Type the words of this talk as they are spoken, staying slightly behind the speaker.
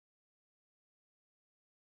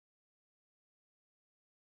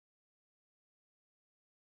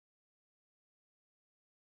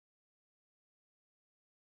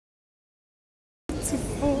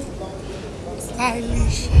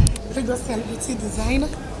stylish Lagos celebrity designer.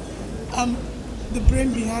 The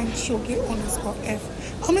brain behind Shoge_F.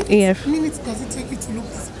 How many minutes does it take you to look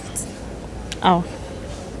this bit? Oh,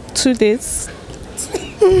 2 days.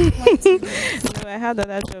 No, I had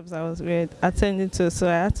other jobs I was attending to, so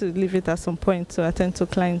I had to leave it at some point to attend to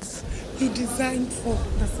clients. You designed for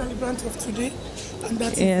the celebrant of today, and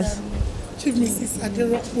that is Chief Mrs.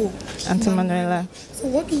 Aderopo Auntie Manuela. So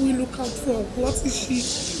what do we look out for? What is she?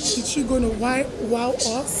 Is she going to wow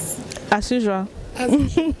us? As usual. As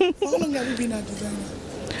usual. For how long have you been a designer?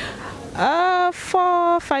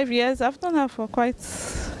 4 5 years. I've done her for quite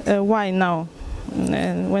a while now.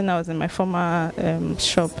 And when I was in my former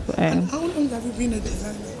shop. And how long have you been a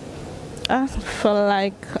designer?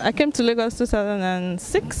 I came to Lagos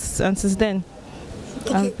 2006, and since then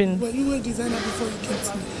I've been. Were you a designer before you came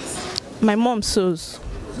to Lagos? My mom sews.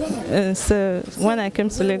 Wow. So when I came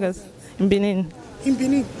to Lagos, in Benin. In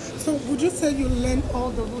Benin. So would you say you learned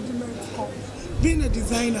all the rudiments of being a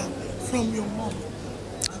designer from your mom?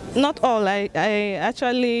 Not all. I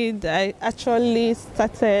actually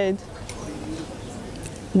started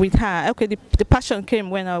with her. Okay, the passion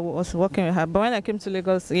came when I was working with her, but when I came to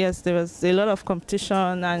Lagos, yes, there was a lot of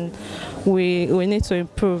competition, and we need to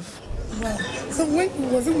improve. Wow. So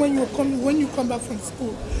when you come back from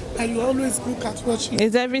school, and you always look at what she?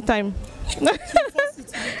 It's every time.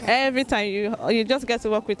 Every time you just get to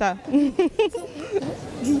work with her. So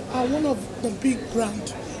you are one of the big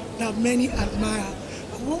brands that many admire.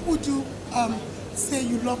 What would you say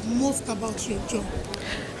you love most about your job?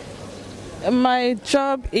 My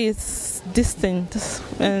job is distinct,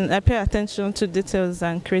 and I pay attention to details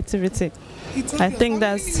and creativity. I think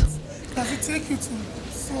that's. Does it take you to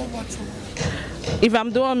so much? If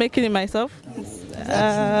I'm the one making it myself,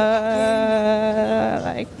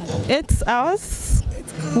 like 8 hours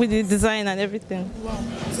with the design and everything. Wow!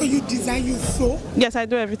 So you design, you sew? Yes, I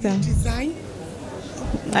do everything. You design?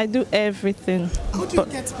 I do everything. How do you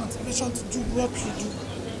get motivation to do what you do?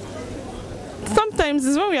 Sometimes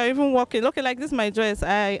it's when we are even working. Okay, like this, my dress,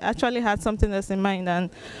 I actually had something else in mind, and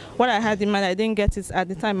what I had in mind, I didn't get it at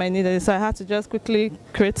the time I needed it, so I had to just quickly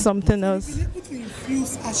create something else. You've been able to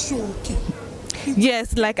infuse a shoke.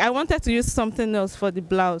 Yes, like I wanted to use something else for the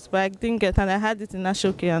blouse, but I didn't get, and I had it in a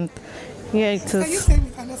shoke, and yeah, it is. Are you saying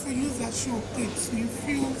we can also use a shoke to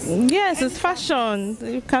infuse? Yes, it's fashion.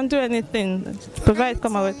 You can do anything. Provide,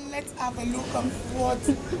 come away. Let's have a look at what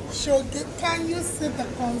shoke. Can you see the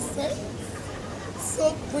concept?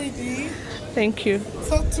 So pretty. Thank you.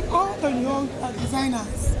 So to all the young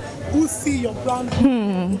designers who see your brand,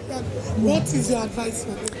 what is your advice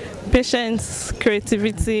for them? Patience,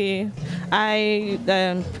 creativity.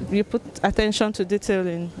 You put attention to detail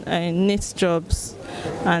in neat jobs,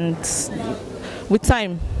 and with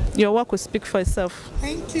time, your work will speak for itself.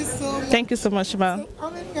 Thank you so much. Thank you so much, ma'am. So how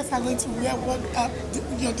many guys are going to wear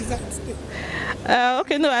your design today?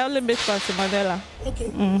 Okay, no, I only made for Mandela.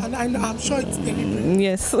 Okay, and I'm sure it's deliberate.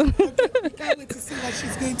 Yes. Okay, we can't wait to see what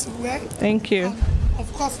she's going to wear. Thank you.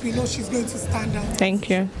 Of course, we know she's going to stand out. Thank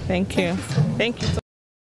you. Thank you. Thank you.